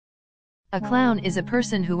A clown is a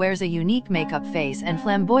person who wears a unique makeup face and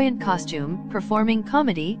flamboyant costume, performing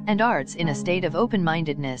comedy and arts in a state of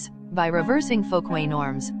open-mindedness, by reversing folkway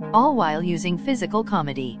norms, all while using physical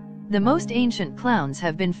comedy. The most ancient clowns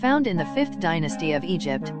have been found in the 5th dynasty of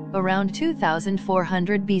Egypt, around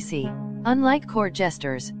 2400 BC. Unlike court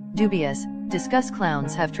jesters, dubious, discuss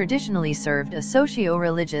clowns have traditionally served a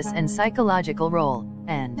socio-religious and psychological role,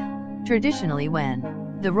 and traditionally when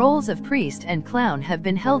the roles of priest and clown have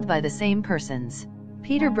been held by the same persons.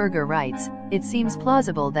 Peter Berger writes, "It seems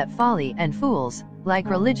plausible that folly and fools, like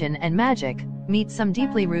religion and magic, meet some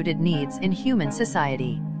deeply rooted needs in human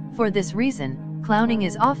society. For this reason, clowning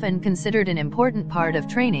is often considered an important part of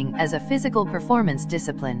training as a physical performance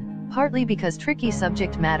discipline, partly because tricky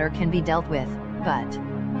subject matter can be dealt with, but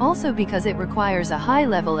also because it requires a high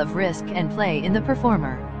level of risk and play in the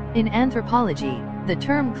performer." In anthropology, the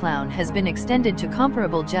term clown has been extended to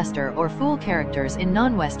comparable jester or fool characters in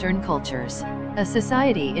non-Western cultures. A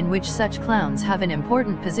society in which such clowns have an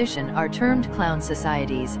important position are termed clown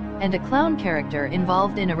societies, and a clown character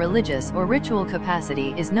involved in a religious or ritual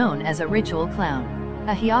capacity is known as a ritual clown.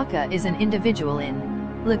 A Hiaka is an individual in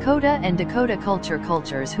Lakota and Dakota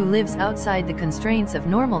cultures who lives outside the constraints of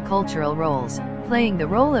normal cultural roles, playing the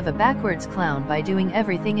role of a backwards clown by doing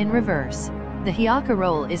everything in reverse. The Hiaka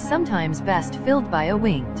role is sometimes best filled by a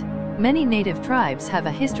winged. Many native tribes have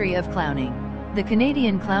a history of clowning. The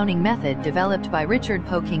Canadian clowning method, developed by Richard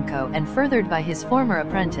Pokinko and furthered by his former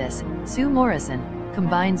apprentice, Sue Morrison,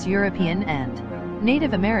 combines European and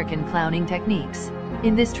Native American clowning techniques.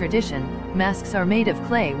 In this tradition, masks are made of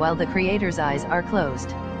clay while the creator's eyes are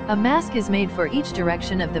closed. A mask is made for each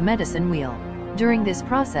direction of the medicine wheel. During this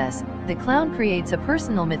process, the clown creates a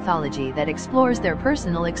personal mythology that explores their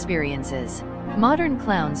personal experiences. Modern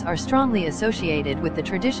clowns are strongly associated with the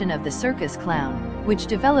tradition of the circus clown, which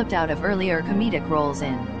developed out of earlier comedic roles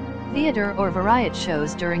in theater or variety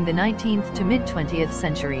shows during the 19th to mid-20th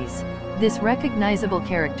centuries. This recognizable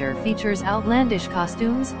character features outlandish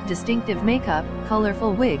costumes, distinctive makeup,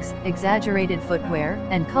 colorful wigs, exaggerated footwear,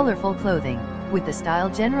 and colorful clothing, with the style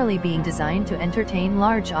generally being designed to entertain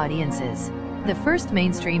large audiences. The first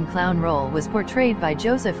mainstream clown role was portrayed by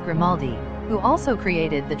Joseph Grimaldi, who also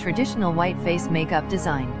created the traditional white face makeup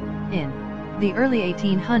design. In the early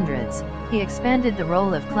 1800s, he expanded the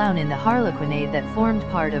role of clown in the harlequinade that formed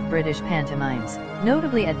part of British pantomimes,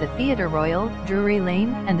 notably at the Theatre Royal, Drury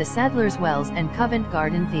Lane, and the Sadler's Wells and Covent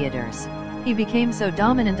Garden theatres. He became so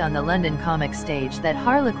dominant on the London comic stage that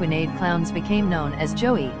harlequinade clowns became known as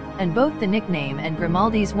Joey, and both the nickname and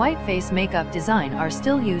Grimaldi's white face makeup design are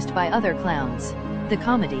still used by other clowns. The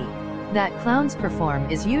comedy that clowns perform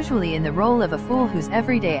is usually in the role of a fool whose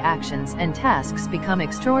everyday actions and tasks become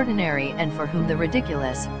extraordinary and for whom the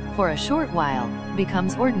ridiculous, for a short while,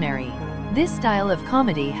 becomes ordinary. This style of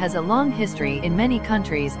comedy has a long history in many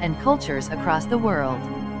countries and cultures across the world.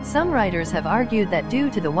 Some writers have argued that due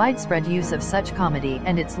to the widespread use of such comedy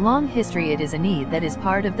and its long history, it is a need that is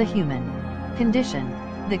part of the human condition.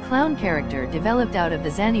 The clown character developed out of the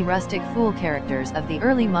zany rustic fool characters of the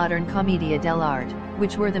early modern commedia dell'arte,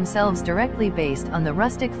 which were themselves directly based on the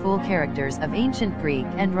rustic fool characters of ancient Greek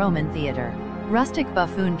and Roman theater. Rustic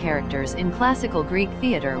buffoon characters in classical Greek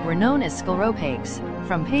theater were known as sclerophages,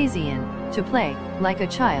 from Paisian, to play like a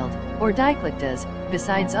child, or dikliktas,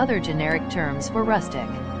 besides other generic terms for rustic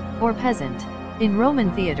or peasant. In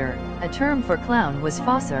Roman theater, a term for clown was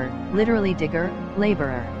fossor, literally digger,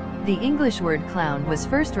 laborer. The English word clown was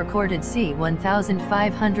first recorded c.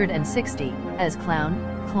 1560, as clown,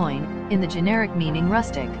 cloyne, in the generic meaning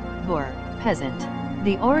rustic, or peasant.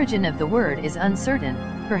 The origin of the word is uncertain,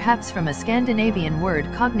 perhaps from a Scandinavian word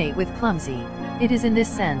cognate with clumsy. It is in this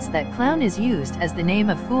sense that clown is used as the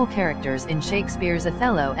name of fool characters in Shakespeare's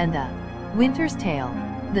Othello and The Winter's Tale.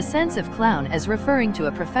 The sense of clown as referring to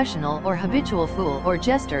a professional or habitual fool or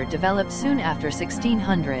jester developed soon after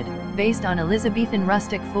 1600, based on Elizabethan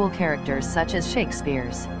rustic fool characters such as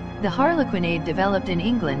Shakespeare's. The harlequinade developed in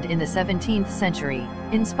England in the 17th century,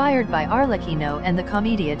 inspired by Arlecchino and the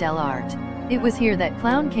Commedia dell'arte. It was here that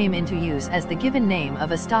clown came into use as the given name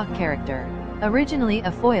of a stock character. Originally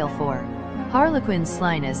a foil for harlequin's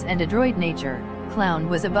slyness and adroit nature, clown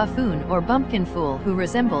was a buffoon or bumpkin fool who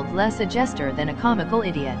resembled less a jester than a comical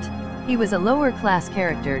idiot. He was a lower-class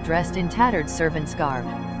character dressed in tattered servant's garb.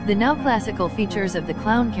 The now classical features of the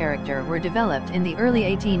clown character were developed in the early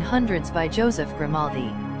 1800s by Joseph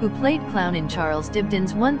Grimaldi, who played clown in Charles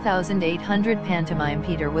Dibdin's 1800 pantomime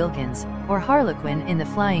Peter Wilkins, or Harlequin in the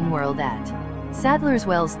Flying World at Sadler's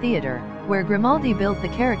Wells Theatre, where Grimaldi built the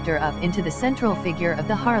character up into the central figure of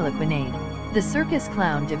the harlequinade. The circus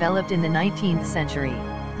clown developed in the 19th century.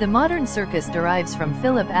 The modern circus derives from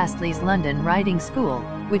Philip Astley's London Riding School,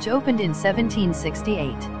 which opened in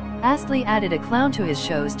 1768. Astley added a clown to his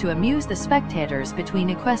shows to amuse the spectators between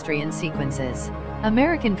equestrian sequences.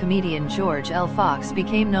 American comedian George L. Fox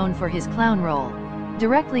became known for his clown role.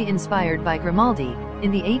 Directly inspired by Grimaldi, in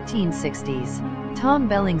the 1860s, Tom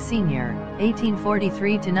Belling Sr.,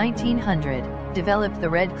 1843 to 1900, developed the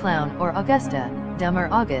Red Clown or Augusta, Dummer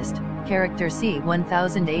August, character c.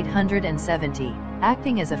 1870,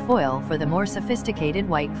 acting as a foil for the more sophisticated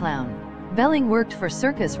White Clown. Belling worked for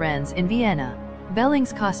Circus Rennes in Vienna.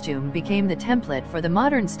 Belling's costume became the template for the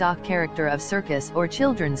modern stock character of circus or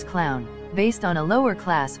children's clown, based on a lower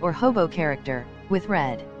class or hobo character, with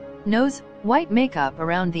red nose, white makeup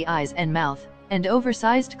around the eyes and mouth, and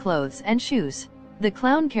oversized clothes and shoes. The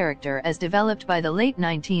clown character as developed by the late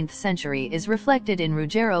 19th century is reflected in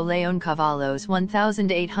Ruggero Leoncavallo's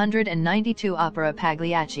 1892 opera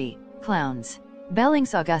Pagliacci, Clowns.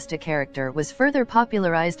 Belling's Augusta character was further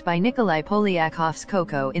popularized by Nikolai Polyakov's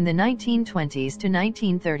Coco in the 1920s to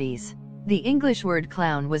 1930s. The English word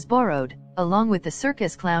clown was borrowed, along with the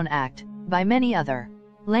circus clown act, by many other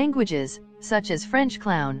languages, such as French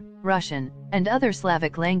clown, Russian, and other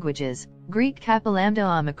Slavic languages, Greek kappa lambda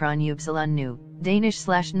omicron upsilon nu,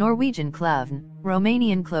 Danish/Norwegian klovn,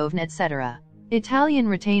 Romanian klovn, etc. Italian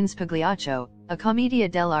retains Pagliaccio, a commedia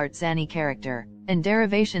dell'arte Zanni character, and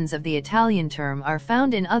derivations of the Italian term are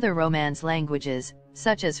found in other Romance languages,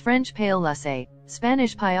 such as French payaso,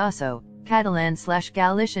 Spanish payaso,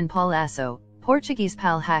 Catalan/Galician palasso, Portuguese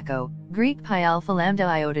palhaco, Greek pi alpha lambda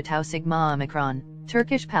iota tau sigma omicron,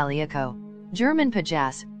 Turkish paliaco, German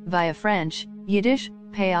pajas, via French, Yiddish,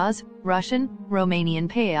 payaz, Russian, Romanian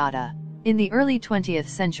payada. In the early 20th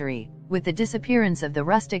century, with the disappearance of the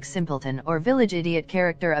rustic simpleton or village idiot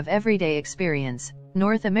character of everyday experience,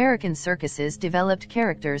 North American circuses developed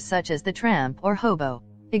characters such as the tramp or hobo.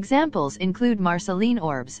 Examples include Marceline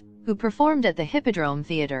Orbs, who performed at the Hippodrome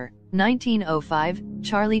Theater, 1905,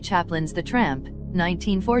 Charlie Chaplin's The Tramp,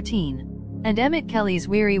 1914, and Emmett Kelly's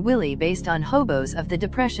Weary Willie based on hobos of the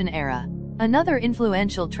Depression era. Another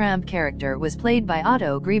influential tramp character was played by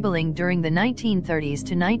Otto Griebeling during the 1930s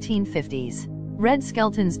to 1950s. Red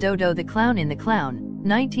Skelton's Dodo the Clown in The Clown,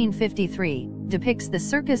 1953, depicts the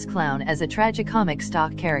circus clown as a tragicomic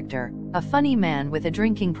stock character, a funny man with a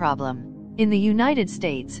drinking problem. In the United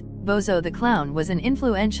States, Bozo the Clown was an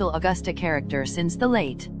influential Augusta character since the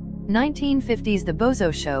late 1950s. The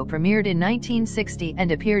Bozo Show premiered in 1960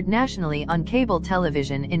 and appeared nationally on cable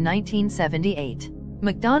television in 1978.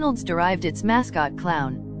 McDonald's derived its mascot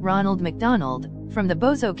clown, Ronald McDonald, from the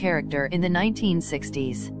Bozo character in the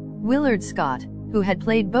 1960s. Willard Scott, who had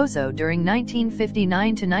played Bozo during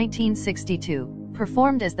 1959 to 1962,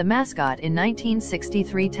 performed as the mascot in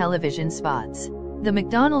 1963 television spots. The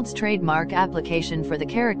McDonald's trademark application for the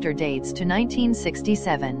character dates to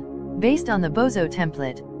 1967. Based on the Bozo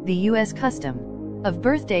template, the U.S. custom of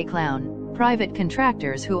birthday clown, private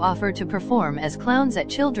contractors who offer to perform as clowns at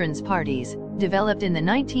children's parties, developed in the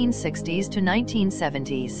 1960s to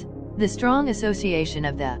 1970s. The strong association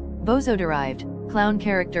of the Bozo-derived clown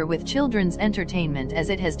character with children's entertainment as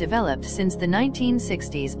it has developed since the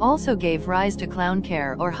 1960s also gave rise to clown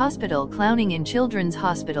care or hospital clowning in children's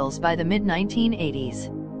hospitals by the mid-1980s.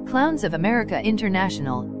 Clowns of America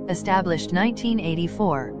International, established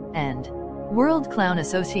 1984, and World Clown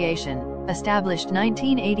Association, established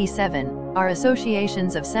 1987, are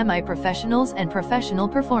associations of semi-professionals and professional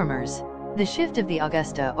performers. The shift of the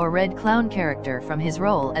Augusta or Red Clown character from his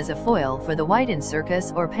role as a foil for the Wyden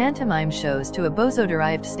circus or pantomime shows to a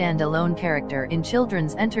Bozo-derived stand-alone character in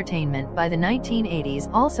children's entertainment by the 1980s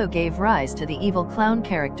also gave rise to the evil clown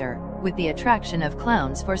character, with the attraction of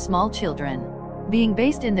clowns for small children being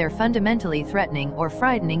based in their fundamentally threatening or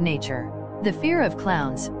frightening nature. The fear of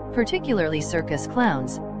clowns, particularly circus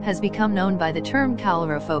clowns, has become known by the term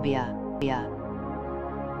coulrophobia.